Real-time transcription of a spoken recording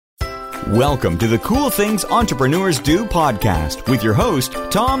Welcome to the Cool Things Entrepreneurs Do podcast with your host,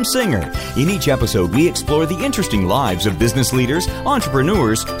 Tom Singer. In each episode, we explore the interesting lives of business leaders,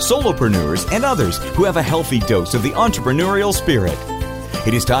 entrepreneurs, solopreneurs, and others who have a healthy dose of the entrepreneurial spirit.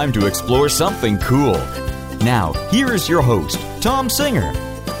 It is time to explore something cool. Now, here is your host, Tom Singer.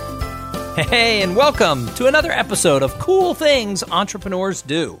 Hey, and welcome to another episode of Cool Things Entrepreneurs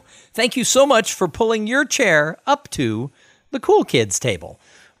Do. Thank you so much for pulling your chair up to the Cool Kids table.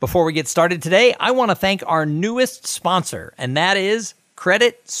 Before we get started today, I want to thank our newest sponsor, and that is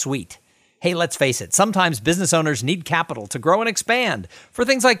Credit Suite. Hey, let's face it, sometimes business owners need capital to grow and expand for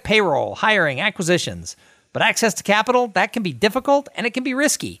things like payroll, hiring, acquisitions. But access to capital, that can be difficult and it can be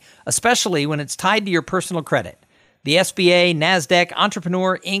risky, especially when it's tied to your personal credit. The SBA, NASDAQ,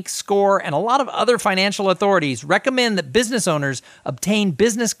 Entrepreneur, Inc., SCORE, and a lot of other financial authorities recommend that business owners obtain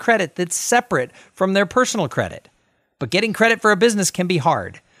business credit that's separate from their personal credit. But getting credit for a business can be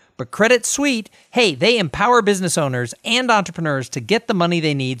hard. But Credit Suite, hey, they empower business owners and entrepreneurs to get the money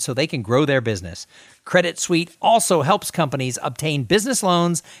they need so they can grow their business. Credit Suite also helps companies obtain business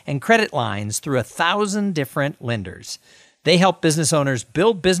loans and credit lines through 1,000 different lenders. They help business owners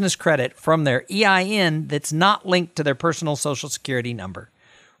build business credit from their EIN that's not linked to their personal Social Security number.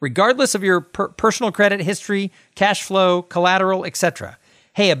 Regardless of your personal credit history, cash flow, collateral, etc.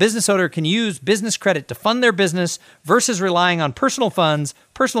 Hey, a business owner can use business credit to fund their business versus relying on personal funds,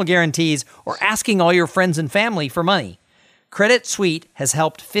 personal guarantees, or asking all your friends and family for money. Credit Suite has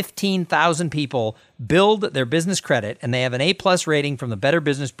helped 15,000 people build their business credit, and they have an A+ rating from the Better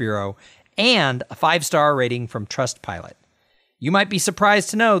Business Bureau and a 5-star rating from Trustpilot. You might be surprised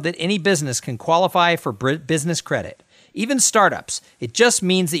to know that any business can qualify for business credit, even startups. It just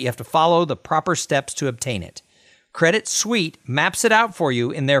means that you have to follow the proper steps to obtain it. Credit Suite maps it out for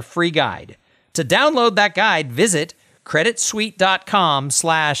you in their free guide. To download that guide, visit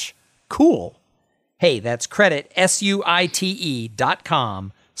creditsuite.com/cool. Hey, that's credit,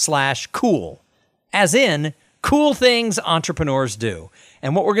 SUITE.com/cool. As in, cool things entrepreneurs do.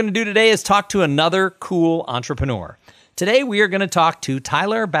 And what we're going to do today is talk to another cool entrepreneur. Today, we are going to talk to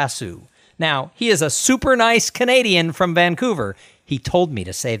Tyler Basu. Now, he is a super nice Canadian from Vancouver. He told me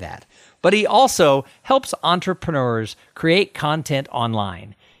to say that. But he also helps entrepreneurs create content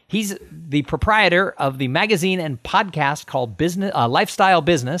online. He's the proprietor of the magazine and podcast called Lifestyle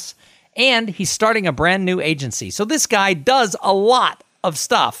Business, and he's starting a brand new agency. So this guy does a lot of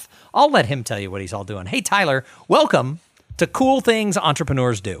stuff. I'll let him tell you what he's all doing. Hey, Tyler, welcome to Cool Things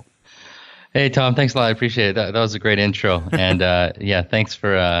Entrepreneurs Do. Hey, Tom, thanks a lot. I appreciate it. That was a great intro. And yeah, thanks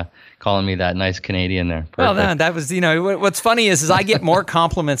for calling me that nice Canadian there. Perfect. Well, no, that was, what's funny is I get more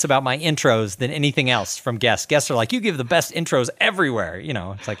compliments about my intros than anything else from guests. Guests are like, you give the best intros everywhere.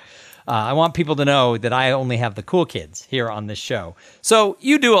 It's like, I want people to know that I only have the cool kids here on this show. So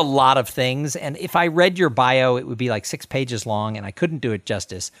you do a lot of things. And if I read your bio, it would be like 6 pages long and I couldn't do it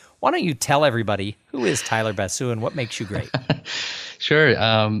justice. Why don't you tell everybody who is Tyler Basu and what makes you great? Sure.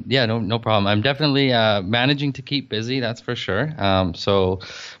 Yeah, no problem. I'm definitely managing to keep busy, that's for sure. So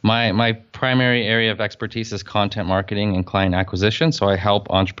my primary area of expertise is content marketing and client acquisition. So I help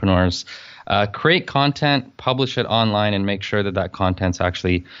entrepreneurs create content, publish it online, and make sure that content's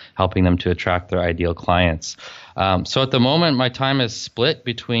actually helping them to attract their ideal clients. So at the moment, my time is split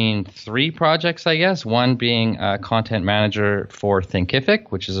between 3 projects, I guess. One being a content manager for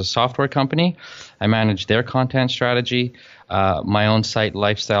Thinkific, which is a software company. I manage their content strategy. My own site,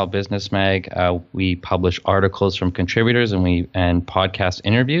 Lifestyle Business Mag, we publish articles from contributors and podcast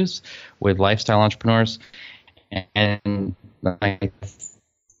interviews with lifestyle entrepreneurs. And my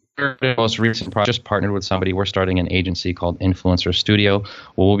most recent project, just partnered with somebody. We're starting an agency called Influencer Studio,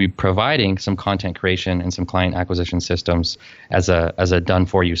 where we'll be providing some content creation and some client acquisition systems as a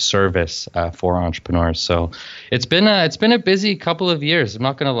done-for-you service for entrepreneurs. So it's been a busy couple of years. I'm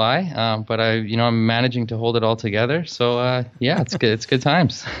not going to lie, but I'm managing to hold it all together. So yeah, it's good. It's good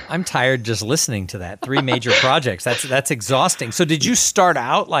times. I'm tired just listening to that. 3 major projects. That's exhausting. So did you start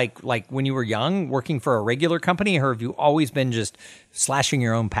out like when you were young, working for a regular company, or have you always been just slashing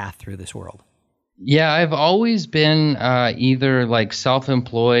your own path through this world? Yeah, I've always been either like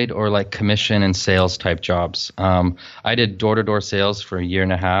self-employed or like commission and sales type jobs. I did door-to-door sales for a year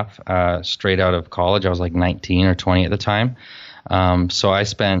and a half straight out of college. I was like 19 or 20 at the time. So I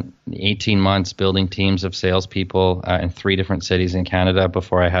spent 18 months building teams of salespeople in 3 different cities in Canada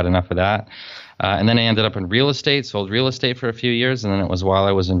before I had enough of that. And then I ended up in real estate, sold real estate for a few years. And then it was while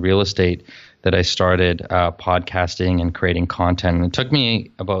I was in real estate that I started podcasting and creating content. And it took me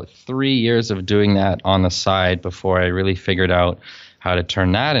about 3 years of doing that on the side before I really figured out how to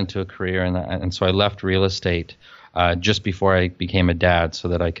turn that into a career. And so I left real estate just before I became a dad, so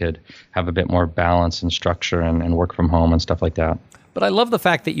that I could have a bit more balance and structure and work from home and stuff like that. But I love the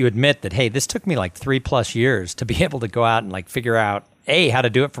fact that you admit that, hey, this took me like 3+ years to be able to go out and like figure out, how to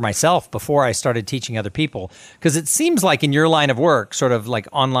do it for myself before I started teaching other people. Because it seems like in your line of work, sort of like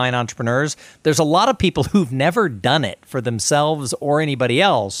online entrepreneurs, there's a lot of people who've never done it for themselves or anybody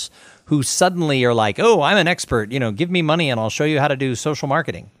else who suddenly are like, oh, I'm an expert, give me money and I'll show you how to do social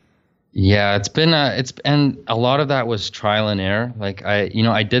marketing. Yeah, and a lot of that was trial and error. Like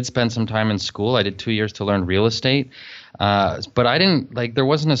I did spend some time in school. I did 2 years to learn real estate. But I didn't there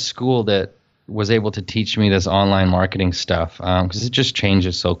wasn't a school that was able to teach me this online marketing stuff, because it just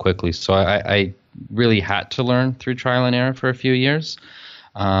changes so quickly. So I really had to learn through trial and error for a few years.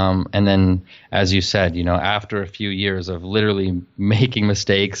 And then, as you said, after a few years of literally making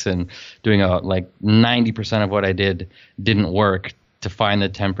mistakes and doing 90% of what I did didn't work, to find the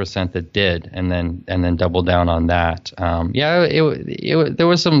 10% that did, and then double down on that. There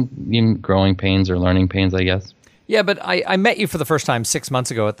was some growing pains or learning pains, I guess. Yeah, but I met you for the first time 6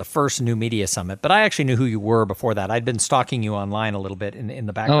 months ago at the first New Media Summit, but I actually knew who you were before that. I'd been stalking you online a little bit in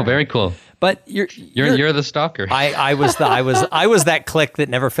the background. Oh, very cool. But you're the stalker. I was that clique that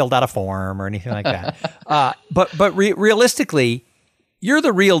never filled out a form or anything like that. But realistically, you're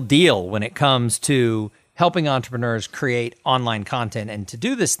the real deal when it comes to helping entrepreneurs create online content and to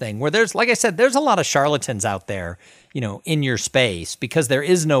do this thing where there's, like I said, there's a lot of charlatans out there, in your space because there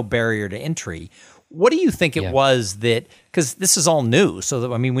is no barrier to entry. What do you think it was that, because this is all new, so that,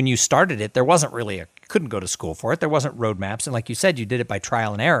 when you started it, there wasn't really couldn't go to school for it. There wasn't roadmaps. And like you said, you did it by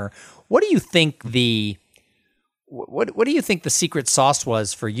trial and error. What do you think what do you think the secret sauce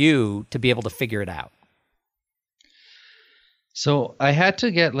was for you to be able to figure it out? So I had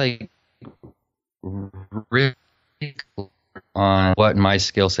to get really on what my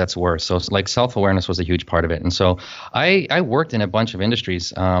skill sets were. So self-awareness was a huge part of it. And so I worked in a bunch of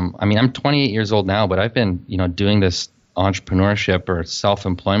industries. I'm 28 years old now, but I've been, doing this entrepreneurship or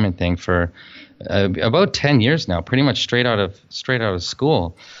self-employment thing for about 10 years now, pretty much straight out of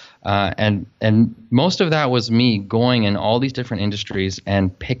school. And most of that was me going in all these different industries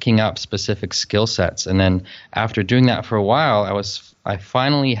and picking up specific skill sets. And then after doing that for a while, I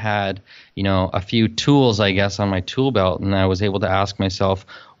finally had, a few tools, I guess, on my tool belt, and I was able to ask myself,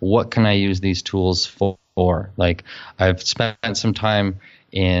 what can I use these tools for? Like, I've spent some time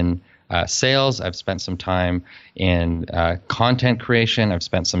in sales, I've spent some time in content creation, I've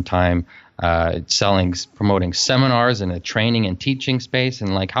spent some time promoting seminars in a training and teaching space,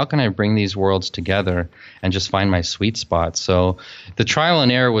 and how can I bring these worlds together and just find my sweet spot? So the trial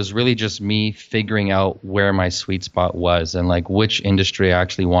and error was really just me figuring out where my sweet spot was and which industry I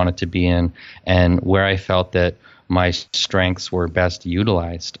actually wanted to be in and where I felt that my strengths were best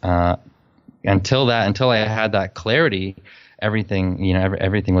utilized. Until I had that clarity,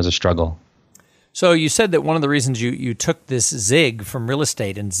 everything was a struggle. So you said that one of the reasons you took this zig from real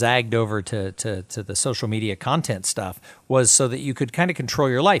estate and zagged over to the social media content stuff was so that you could kind of control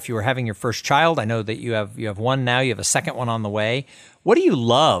your life. You were having your first child. I know that you have one now. You have a second one on the way. What do you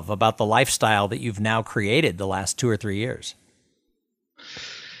love about the lifestyle that you've now created the last 2 or 3 years?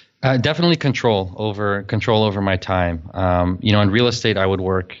 Definitely control over my time. In real estate, I would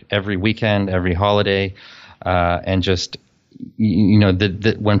work every weekend, every holiday, and just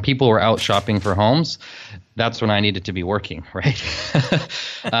when people were out shopping for homes, that's when I needed to be working, right?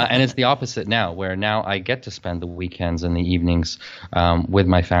 And it's the opposite now, where now I get to spend the weekends and the evenings with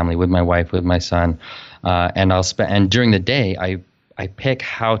my family, with my wife, with my son, and during the day I pick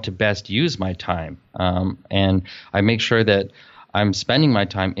how to best use my time, and I make sure that I'm spending my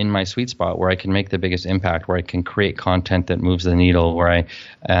time in my sweet spot where I can make the biggest impact, where I can create content that moves the needle, where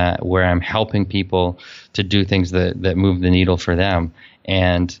I'm helping people to do things that move the needle for them.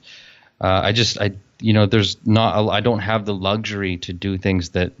 And I don't have the luxury to do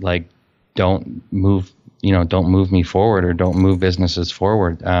things that don't move me forward or don't move businesses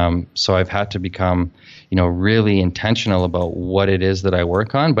forward. So I've had to become, really intentional about what it is that I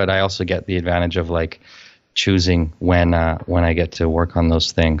work on, but I also get the advantage of choosing when I get to work on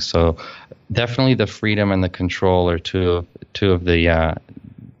those things. So definitely the freedom and the control are two of the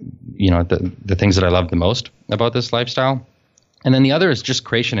the things that I love the most about this lifestyle. And then the other is just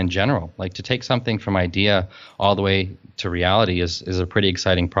creation in general. To take something from idea all the way to reality is a pretty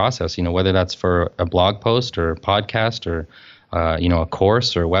exciting process. Whether that's for a blog post or a podcast or a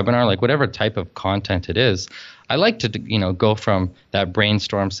course or a webinar, whatever type of content it is. I like to, go from that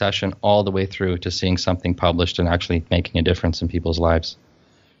brainstorm session all the way through to seeing something published and actually making a difference in people's lives.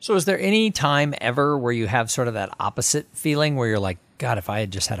 So is there any time ever where you have sort of that opposite feeling where you're like, God, if I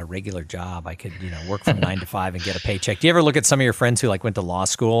had just had a regular job, I could, work from 9 to 5 and get a paycheck. Do you ever look at some of your friends who like went to law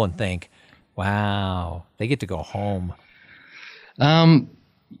school and think, wow, they get to go home?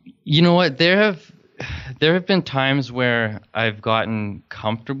 You know what? There have been times where I've gotten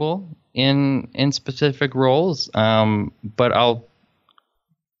comfortable in specific roles, but I'll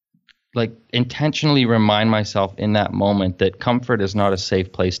like intentionally remind myself in that moment that comfort is not a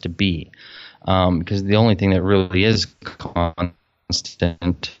safe place to be, because the only thing that really is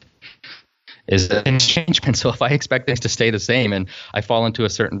constant is changement. So if I expect things to stay the same and I fall into a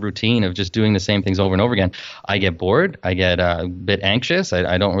certain routine of just doing the same things over and over again, I get bored. I get a bit anxious.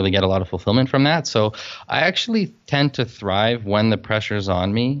 I don't really get a lot of fulfillment from that. So I actually tend to thrive when the pressure's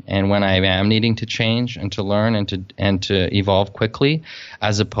on me and when I am needing to change and to learn and to evolve quickly,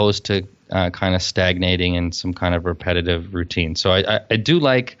 as opposed to kind of stagnating in some kind of repetitive routine. So I do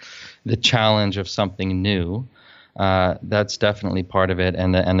like the challenge of something new. That's definitely part of it,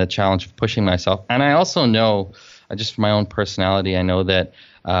 and the challenge of pushing myself. And I also know, just from my own personality, I know that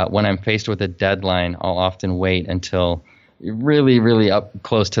when I'm faced with a deadline, I'll often wait until really, really up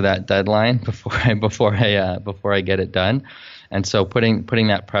close to that deadline before I get it done. And so putting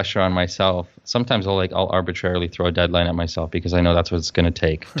that pressure on myself, sometimes I'll arbitrarily throw a deadline at myself because I know that's what it's going to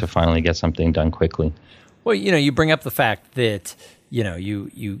take to finally get something done quickly. Well, you bring up the fact that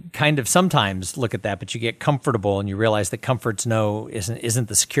you kind of sometimes look at that, but you get comfortable and you realize that comfort's isn't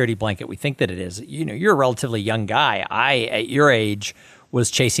the security blanket we think that it is. You're a relatively young guy. I, at your age, was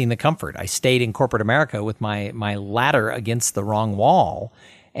chasing the comfort. I stayed in corporate America with my ladder against the wrong wall.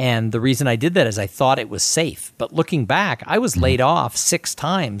 And the reason I did that is I thought it was safe. But looking back, I was laid off 6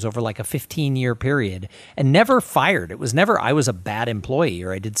 times over like a 15-year period and never fired. It was never I was a bad employee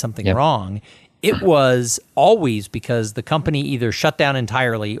or I did something wrong. It was always because the company either shut down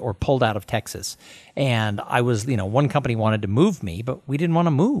entirely or pulled out of Texas. And I was, one company wanted to move me, but we didn't want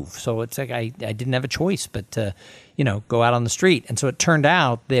to move. So it's like I didn't have a choice but to, go out on the street. And so it turned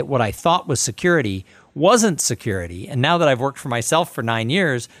out that what I thought was security wasn't security. And now that I've worked for myself for 9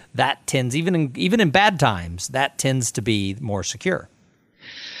 years, that tends, even in bad times, that tends to be more secure.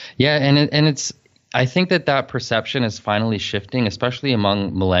 Yeah, and it's I think that perception is finally shifting, especially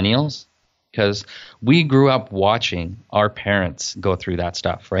among millennials. Because we grew up watching our parents go through that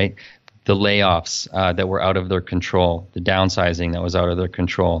stuff, right? The layoffs that were out of their control, the downsizing that was out of their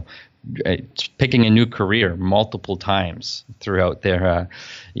control, picking a new career multiple times throughout their,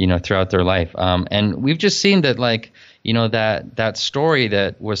 throughout their life. And we've just seen that, that story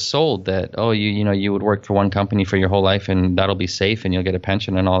that was sold that, you would work for one company for your whole life and that'll be safe and you'll get a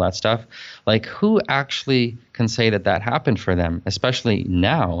pension and all that stuff. Like, who actually can say that happened for them, especially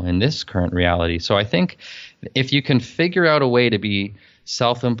now in this current reality? So I think if you can figure out a way to be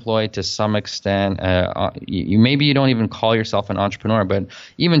self-employed to some extent, maybe you don't even call yourself an entrepreneur, but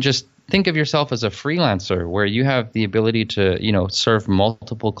even just think of yourself as a freelancer where you have the ability to, serve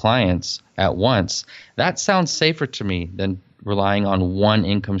multiple clients at once. That sounds safer to me than relying on one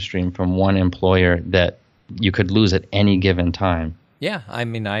income stream from one employer that you could lose at any given time. Yeah, I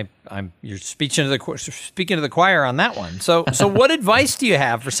mean, you're speaking to the choir on that one. So what advice do you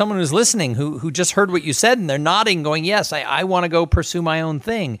have for someone who's listening who just heard what you said and they're nodding, going, yes, I want to go pursue my own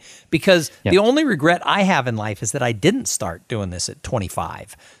thing? Because the only regret I have in life is that I didn't start doing this at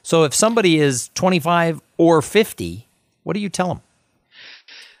 25. So if somebody is 25 or 50, what do you tell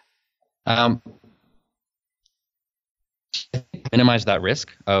them? Minimize that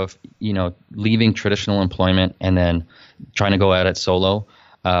risk of, leaving traditional employment and then trying to go at it solo,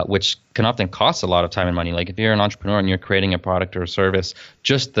 which can often cost a lot of time and money. Like if you're an entrepreneur and you're creating a product or a service,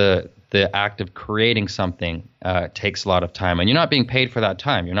 just the act of creating something takes a lot of time, and you're not being paid for that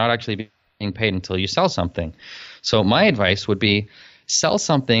time. You're not actually being paid until you sell something. So my advice would be sell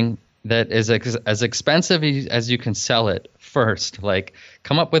something that is as expensive as you can sell it first. Like,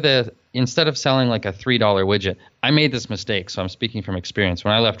 come up with instead of selling like a $3 widget. I made this mistake, so I'm speaking from experience.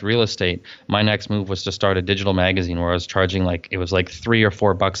 When I left real estate, my next move was to start a digital magazine where I was charging it was like $3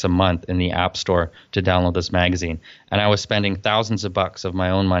 or $4 a month in the App Store to download this magazine. And I was spending thousands of bucks of my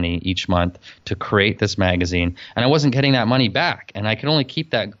own money each month to create this magazine. And I wasn't getting that money back. And I could only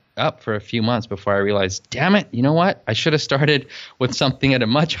keep that up for a few months before I realized, damn it, you know what? I should have started with something at a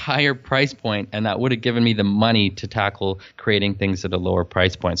much higher price point, and that would have given me the money to tackle creating things at a lower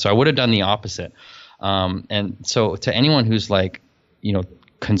price point. So I would have done the opposite. And so to anyone who's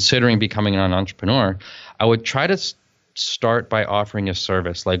considering becoming an entrepreneur, I would try to start by offering a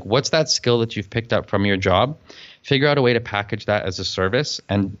service. Like, what's that skill that you've picked up from your job? Figure out a way to package that as a service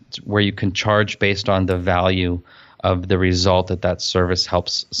and where you can charge based on the value of the result that service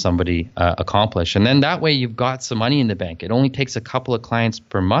helps somebody accomplish. And then that way you've got some money in the bank. It only takes a couple of clients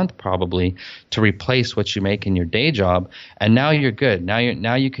per month probably to replace what you make in your day job. And now you're good. Now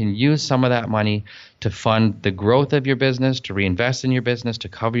you can use some of that money to fund the growth of your business, to reinvest in your business, to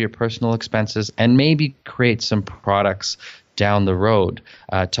cover your personal expenses, and maybe create some products down the road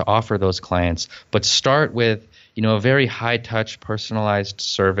to offer those clients. But start with a very high touch personalized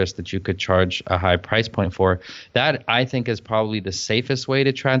service that you could charge a high price point for. That I think is probably the safest way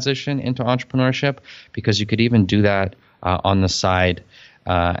to transition into entrepreneurship, because you could even do that on the side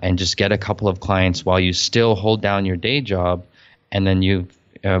and just get a couple of clients while you still hold down your day job, and then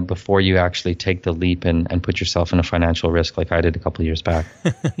before you actually take the leap and put yourself in a financial risk like I did a couple of years back.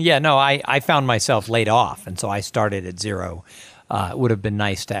 Yeah, no, I found myself laid off, and so I started at zero. It would have been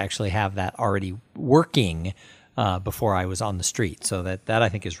nice to actually have that already working before I was on the street. So that I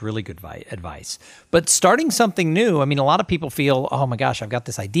think is really good advice. But starting something new, I mean, a lot of people feel, oh my gosh, I've got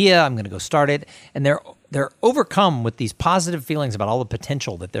this idea, I'm going to go start it. And they're overcome with these positive feelings about all the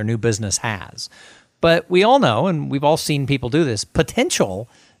potential that their new business has. But we all know, and we've all seen people do this, potential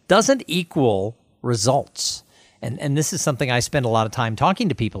doesn't equal results. And this is something I spend a lot of time talking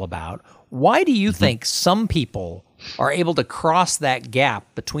to people about. Why do you think some people are able to cross that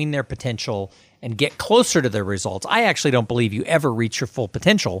gap between their potential and get closer to their results? I actually don't believe you ever reach your full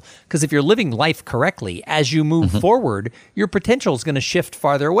potential, because if you're living life correctly, as you move forward, your potential is going to shift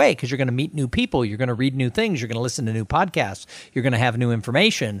farther away, because you're going to meet new people, you're going to read new things, you're going to listen to new podcasts, you're going to have new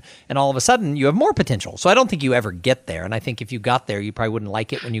information, and all of a sudden you have more potential. So I don't think you ever get there, and I think if you got there, you probably wouldn't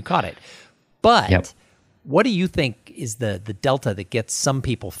like it when you caught it. But what do you think is the delta that gets some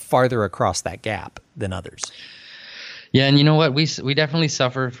people farther across that gap than others? Yeah, and you know what? We definitely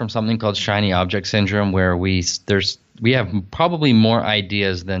suffer from something called shiny object syndrome, where we have probably more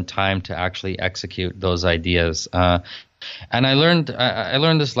ideas than time to actually execute those ideas. And I learned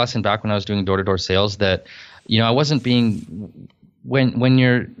this lesson back when I was doing door-to-door sales, that I wasn't being when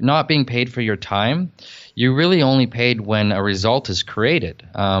you're not being paid for your time, you're really only paid when a result is created.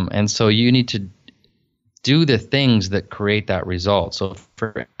 And so you need to do the things that create that result. So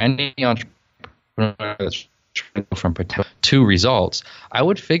for any entrepreneur that's from potential to results, I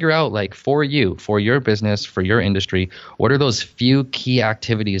would figure out, like, for your business, for your industry, what are those few key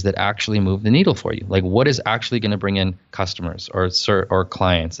activities that actually move the needle for you? Like, what is actually going to bring in customers or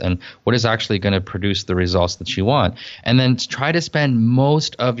clients, and what is actually going to produce the results that you want? And then try to spend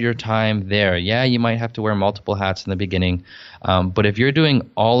most of your time there. Yeah, you might have to wear multiple hats in the beginning, but if you're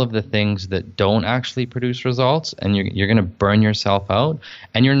doing all of the things that don't actually produce results, and you're going to burn yourself out,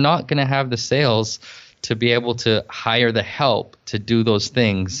 and you're not going to have the sales to be able to hire the help to do those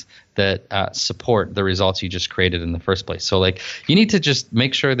things that support the results you just created in the first place. So, like, you need to just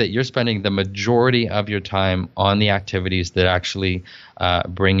make sure that you're spending the majority of your time on the activities that actually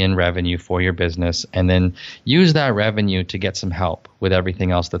bring in revenue for your business, and then use that revenue to get some help with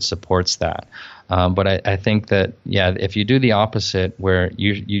everything else that supports that. But I think that, if you do the opposite, where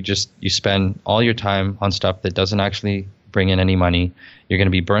you spend all your time on stuff that doesn't actually bring in any money, you're going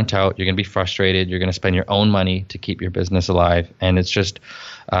to be burnt out, you're going to be frustrated, you're going to spend your own money to keep your business alive, and it's just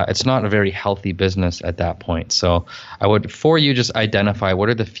it's not a very healthy business at that point. So I would, just identify what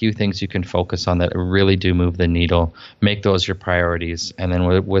are the few things you can focus on that really do move the needle, make those your priorities, and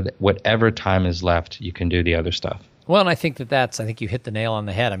then with whatever time is left, you can do the other stuff. Well, and I think I think you hit the nail on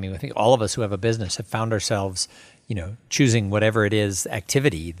the head. I mean, I think all of us who have a business have found ourselves, choosing whatever it is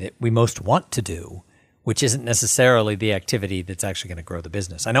activity that we most want to do, which isn't necessarily the activity that's actually going to grow the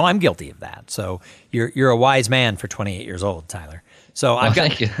business. I know I'm guilty of that. So you're a wise man for 28 years old, Tyler. So I've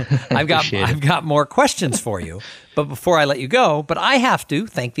got more questions for you. But before I let you go, I have to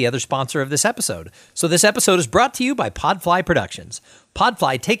thank the other sponsor of this episode. So this episode is brought to you by Podfly Productions.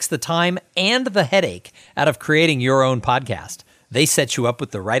 Podfly takes the time and the headache out of creating your own podcast. They set you up with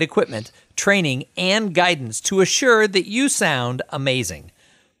the right equipment, training, and guidance to assure that you sound amazing.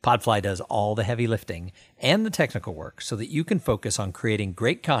 Podfly does all the heavy lifting and the technical work so that you can focus on creating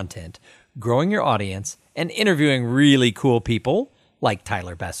great content, growing your audience, and interviewing really cool people like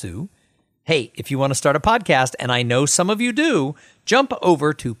Tyler Basu. Hey, if you want to start a podcast, and I know some of you do, jump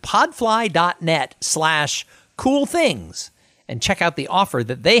over to podfly.net/coolthings and check out the offer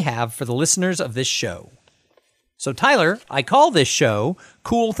that they have for the listeners of this show. So Tyler, I call this show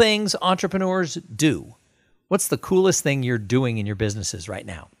Cool Things Entrepreneurs Do. What's the coolest thing you're doing in your businesses right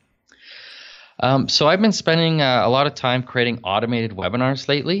now? So I've been spending a lot of time creating automated webinars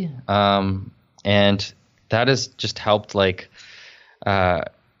lately, and that has just helped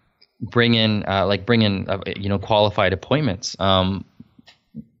bring in qualified appointments.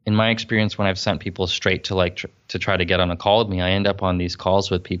 in my experience, when I've sent people straight to to try to get on a call with me, I end up on these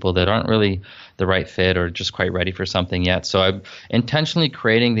calls with people that aren't really the right fit or just quite ready for something yet. So I'm intentionally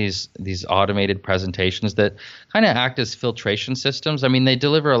creating these automated presentations that kind of act as filtration systems. I mean, they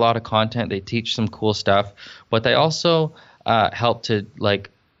deliver a lot of content, they teach some cool stuff, but they also help to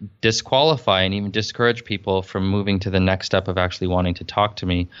disqualify and even discourage people from moving to the next step of actually wanting to talk to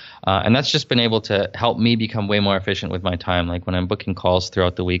me. And that's just been able to help me become way more efficient with my time. Like when I'm booking calls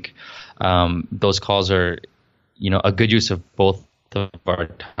throughout the week, those calls are, a good use of both of our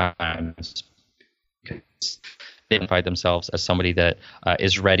times. They identify themselves as somebody that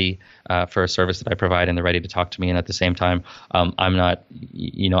is ready for a service that I provide, and they're ready to talk to me. And at the same time, I'm not,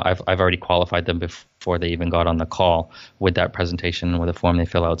 I've already qualified them before they even got on the call with that presentation, with a form they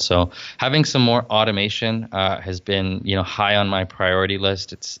fill out. So having some more automation has been, high on my priority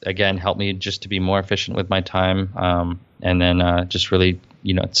list. It's, again, helped me just to be more efficient with my time, and then just really,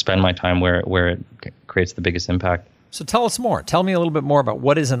 spend my time where it creates the biggest impact. So tell us more. Tell me a little bit more about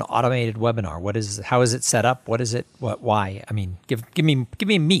what is an automated webinar. How is it set up? What is it? Why? I mean, give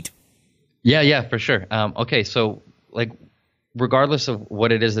me meat. Yeah, for sure. Okay, so regardless of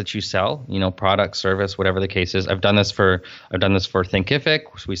what it is that you sell, product, service, whatever the case is, I've done this for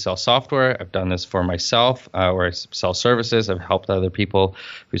Thinkific. We sell software. I've done this for myself, where I sell services. I've helped other people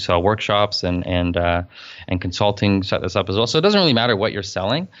who sell workshops and consulting set this up as well. So it doesn't really matter what you're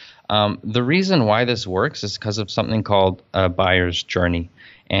selling. The reason why this works is because of something called a buyer's journey.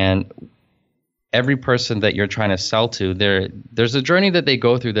 And every person that you're trying to sell to, there's a journey that they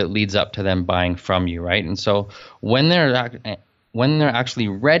go through that leads up to them buying from you, right? And so when they're actually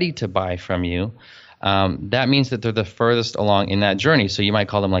ready to buy from you, that means that they're the furthest along in that journey. So you might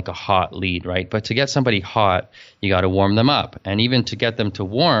call them like a hot lead, right? But to get somebody hot, you got to warm them up. And even to get them to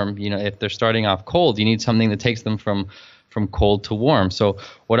warm, if they're starting off cold, you need something that takes them from cold to warm. So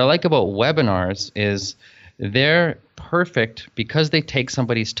what I like about webinars is they're perfect because they take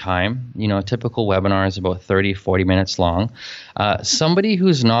somebody's time. A typical webinar is about 30, 40 minutes long. Somebody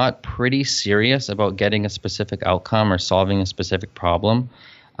who's not pretty serious about getting a specific outcome or solving a specific problem,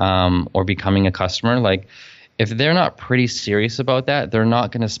 or becoming a customer, if they're not pretty serious about that, they're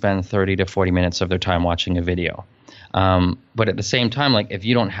not going to spend 30 to 40 minutes of their time watching a video. But at the same time, if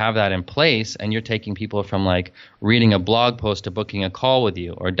you don't have that in place and you're taking people from reading a blog post to booking a call with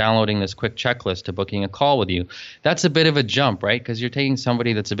you, or downloading this quick checklist to booking a call with you, that's a bit of a jump, right? Because you're taking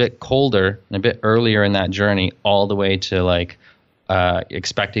somebody that's a bit colder and a bit earlier in that journey all the way to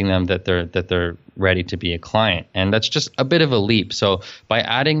expecting them that they're ready to be a client. And that's just a bit of a leap. So by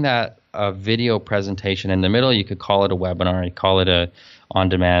adding that video presentation in the middle, you could call it a webinar, you call it a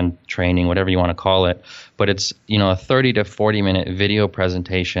on-demand training, whatever you want to call it, but it's a 30 to 40 minute video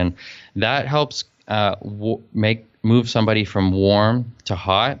presentation that helps move somebody from warm to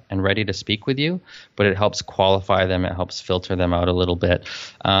hot and ready to speak with you, but it helps qualify them, it helps filter them out a little bit,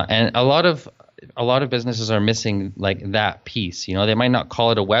 and a lot of businesses are missing that piece. They might not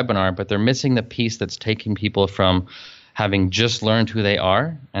call it a webinar, but they're missing the piece that's taking people from having just learned who they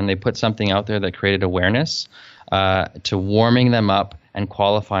are and they put something out there that created awareness, to warming them up and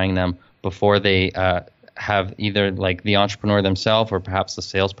qualifying them before they have either the entrepreneur themselves or perhaps the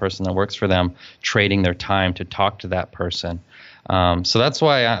salesperson that works for them trading their time to talk to that person. So that's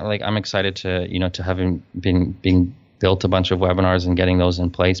why I'm excited to having being built a bunch of webinars and getting those in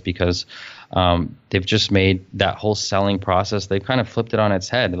place, because they've just made that whole selling process, they've kind of flipped it on its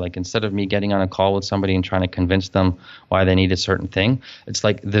head. Instead of me getting on a call with somebody and trying to convince them why they need a certain thing, it's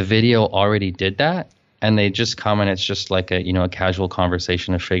the video already did that. And they just come and it's just a casual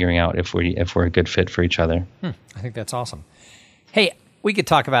conversation of figuring out if we're a good fit for each other. I think that's awesome. Hey, we could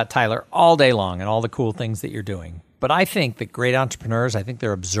talk about Tyler all day long and all the cool things that you're doing. But I think that great entrepreneurs, I think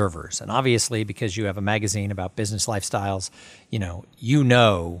they're observers. And obviously, because you have a magazine about business lifestyles, you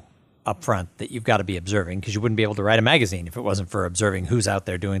know up front that you've got to be observing, because you wouldn't be able to write a magazine if it wasn't for observing who's out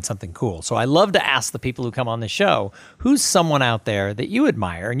there doing something cool. So I love to ask the people who come on the show, who's someone out there that you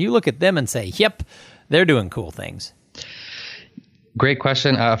admire and you look at them and say, yep, they're doing cool things. Great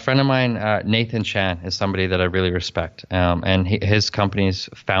question. A friend of mine, Nathan Chan, is somebody that I really respect. And his company's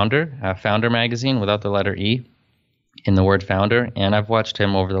Founder magazine, without the letter E in the word founder. And I've watched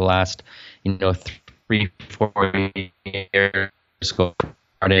him over the last, 3-4 years go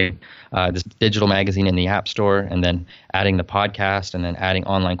starting this digital magazine in the App Store, and then adding the podcast, and then adding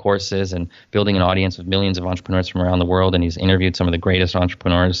online courses, and building an audience of millions of entrepreneurs from around the world. And he's interviewed some of the greatest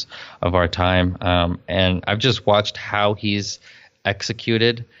entrepreneurs of our time. And I've just watched how he's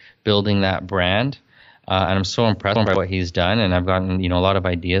executed building that brand. And I'm so impressed by what he's done. And I've gotten, a lot of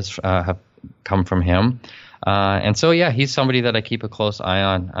ideas have come from him. And so, yeah, he's somebody that I keep a close eye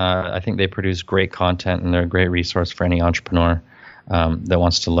on. I think they produce great content, and they're a great resource for any entrepreneur that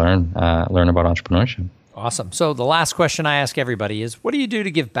wants to learn about entrepreneurship. Awesome. So the last question I ask everybody is, what do you do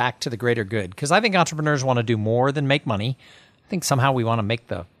to give back to the greater good? Because I think entrepreneurs want to do more than make money. I think somehow we want to make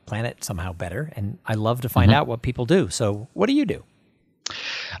the planet somehow better, and I love to find out what people do. So what do you do?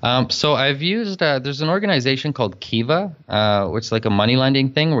 So I've used, there's an organization called Kiva, which is like a money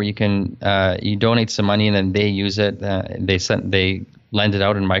lending thing where you can, you donate some money and then they use it. They lend it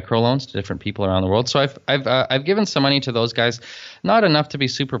out in microloans to different people around the world. So I've given some money to those guys, not enough to be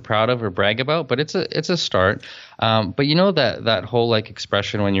super proud of or brag about, but it's a start. But you know that whole like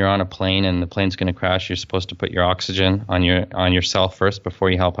expression when you're on a plane and the plane's going to crash, you're supposed to put your oxygen on yourself first before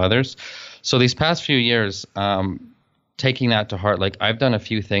you help others. So these past few years, taking that to heart, like I've done a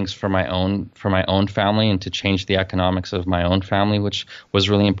few things for my own family and to change the economics of my own family, which was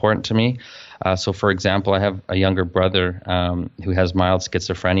really important to me. So, for example, I have a younger brother who has mild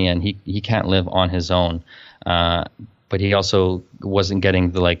schizophrenia, and he can't live on his own. But he also wasn't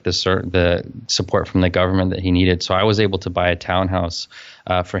getting the support from the government that he needed. So I was able to buy a townhouse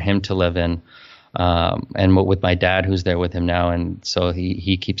for him to live in, and with my dad, who's there with him now. And so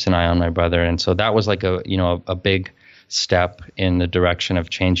he keeps an eye on my brother. And so that was like a big step in the direction of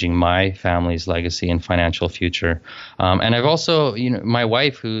changing my family's legacy and financial future. And I've also, my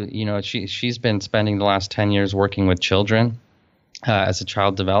wife, who, she's been spending the last 10 years working with children as a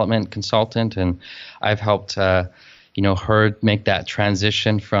child development consultant. And I've helped, her make that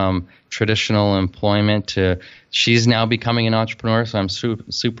transition from traditional employment to she's now becoming an entrepreneur. So I'm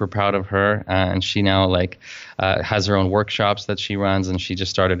super proud of her. And she now has her own workshops that she runs, and she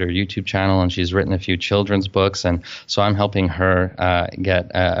just started her YouTube channel, and she's written a few children's books. And so I'm helping her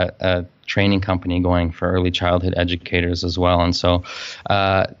get a training company going for early childhood educators as well. And so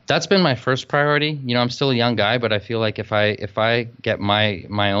that's been my first priority. I'm still a young guy, but I feel like if I get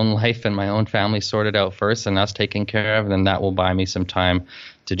my own life and my own family sorted out first and us taken care of, then that will buy me some time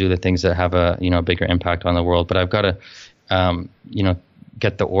to do the things that have a bigger impact on the world. But I've got to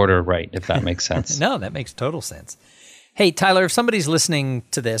get the order right, if that makes sense. No, that makes total sense. Hey, Tyler, if somebody's listening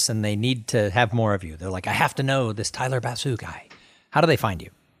to this and they need to have more of you, they're like, I have to know this Tyler Basu guy. How do they find you?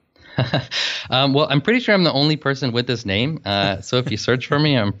 Well, I'm pretty sure I'm the only person with this name. So if you search for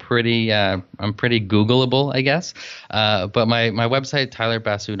me, I'm pretty Googleable, I guess. But my website,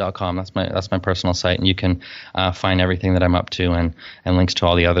 tylerbasu.com, that's my personal site, and you can find everything that I'm up to and links to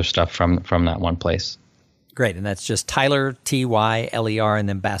all the other stuff from that one place. Great, and that's just Tyler, Tyler, and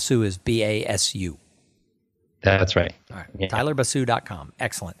then Basu is Basu. That's right. All right. Yeah. TylerBasu.com.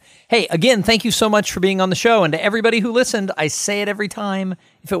 Excellent. Hey, again, thank you so much for being on the show. And to everybody who listened, I say it every time.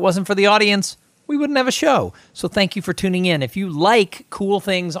 If it wasn't for the audience, we wouldn't have a show. So thank you for tuning in. If you like cool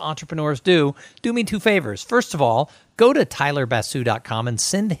things entrepreneurs do me two favors. First of all, go to TylerBasu.com and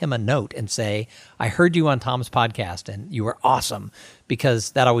send him a note and say, I heard you on Tom's podcast and you were awesome,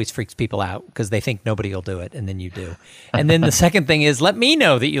 because that always freaks people out because they think nobody will do it, and then you do. And then the second thing is, let me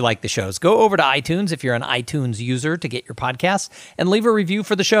know that you like the shows. Go over to iTunes if you're an iTunes user to get your podcasts, and leave a review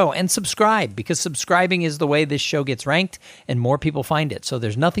for the show, and subscribe, because subscribing is the way this show gets ranked and more people find it. So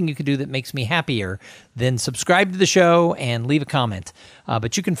there's nothing you can do that makes me happier than subscribe to the show and leave a comment.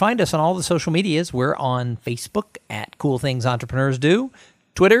 But you can find us on all the social medias. We're on Facebook at Cool Things Entrepreneurs Do,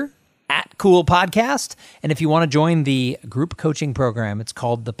 Twitter at Cool Podcast. And if you want to join the group coaching program, it's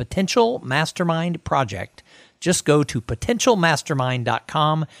called the Potential Mastermind Project. Just go to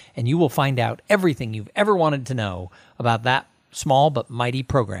potentialmastermind.com and you will find out everything you've ever wanted to know about that small but mighty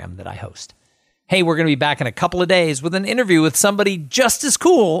program that I host. Hey, we're going to be back in a couple of days with an interview with somebody just as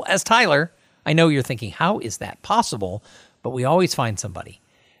cool as Tyler. I know you're thinking, how is that possible? But we always find somebody.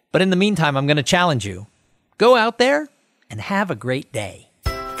 But in the meantime, I'm going to challenge you. Go out there and have a great day.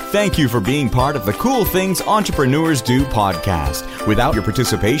 Thank you for being part of the Cool Things Entrepreneurs Do podcast. Without your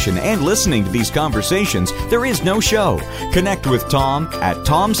participation and listening to these conversations, there is no show. Connect with Tom at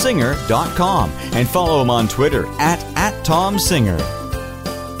tomsinger.com and follow him on Twitter at @TomSinger.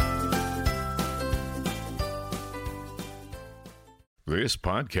 This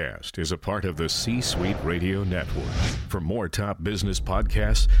podcast is a part of the C-Suite Radio Network. For more top business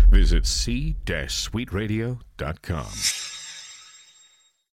podcasts, visit c-suiteradio.com.